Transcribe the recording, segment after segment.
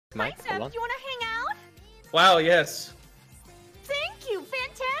Hi, Seth. Do you want to hang out? Wow, yes. Thank you.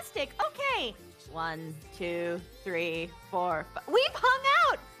 Fantastic. Okay. 1, 2, 3, 4, 5. We've hung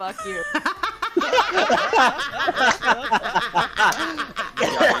out. Fuck you.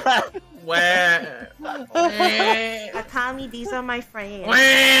 Akami, these are my friends.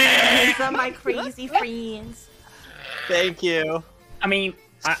 These are my crazy friends. Thank you. I mean,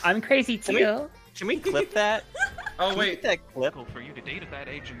 I'm crazy too. Can we clip that? Oh, wait. That clip? For you to date at that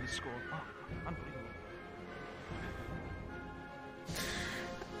age in this school. Oh, unbelievable.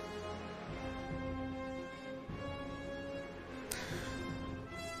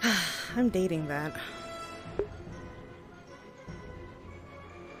 I'm dating that.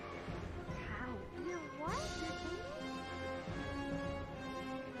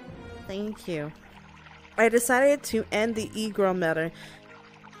 Thank you. I decided to end the e-girl meta.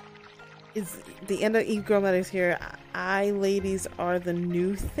 Is the end of e-girl meta is here. I ladies are the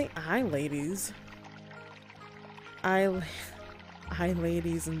new thing. I ladies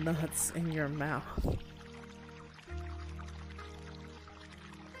nuts in your mouth.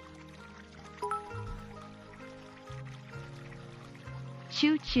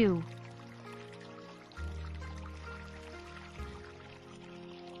 Choo choo.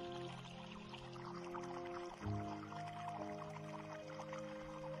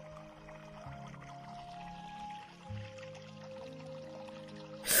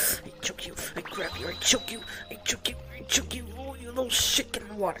 I choke you, I grab you, I choke you, I choke you, I choke you. Oh, you little shit, get in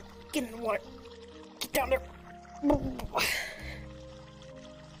the water. Get in the water. Get down there.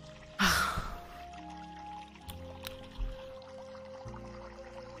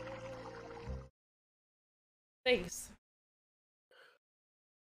 Thanks.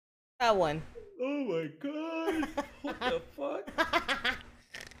 That one. Oh my god. What the fuck?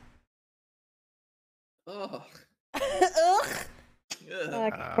 Oh. Ugh.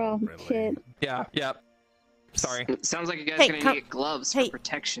 Shit. Yeah, yeah. Sorry. Sounds like you guys Hey, gonna come- need gloves hey, for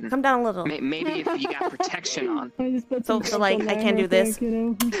protection. Come down a little. Maybe if you got protection on. So like, I can't do this.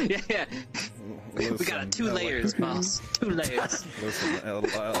 Yeah. We got 2 layers, boss. 2 layers. Listen,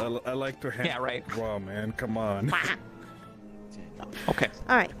 I like to handle Yeah, right. raw, man. Come on. Okay.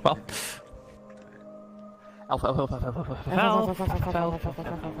 All right. Well. Alpha.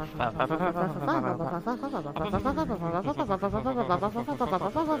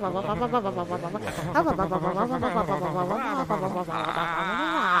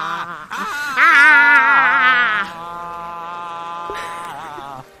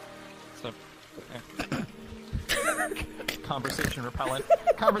 So, conversation repellent.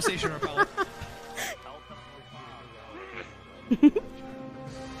 Conversation repellent.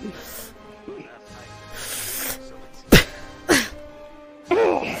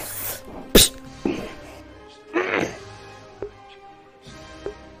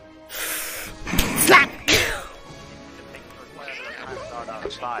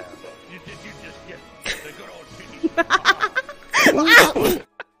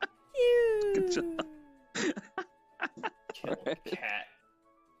 Good job. Cat.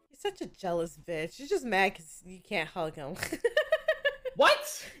 You're such a jealous bitch. You're just mad because you can't hug him.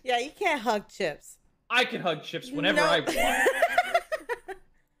 What? Yeah, you can't hug Chips. I can hug Chips whenever No. I want.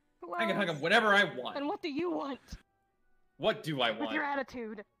 I can hug him whenever I want. And what do you want? What do I With want? your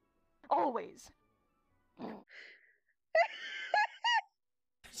attitude. Always.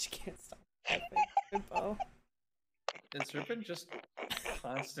 She can't stop laughing. Bo. Is Ribbon just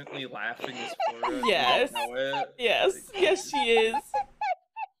constantly laughing his forehead? Yes. You know it? Yes, yes, she is.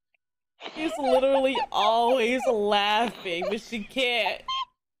 She's literally always laughing, but she can't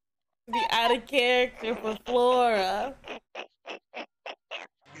be out of character for Flora.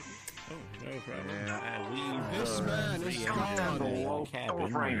 No problem. Yeah, I leave this man is gone.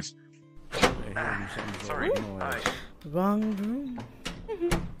 Cabin. Sorry. Wrong room.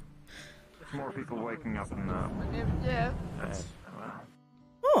 More people waking up in the. Yeah.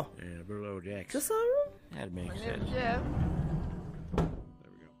 Oh, Yeah, below decks. this our room? That makes sense. Yeah. There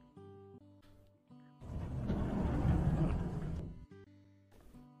we go.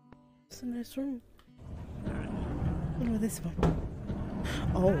 It's a nice room. What about this one?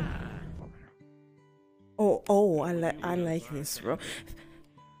 Oh. Oh, I like this room.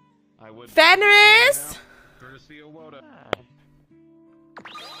 Fenris! Courtesy of Woda.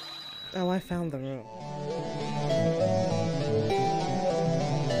 Oh, I found the room.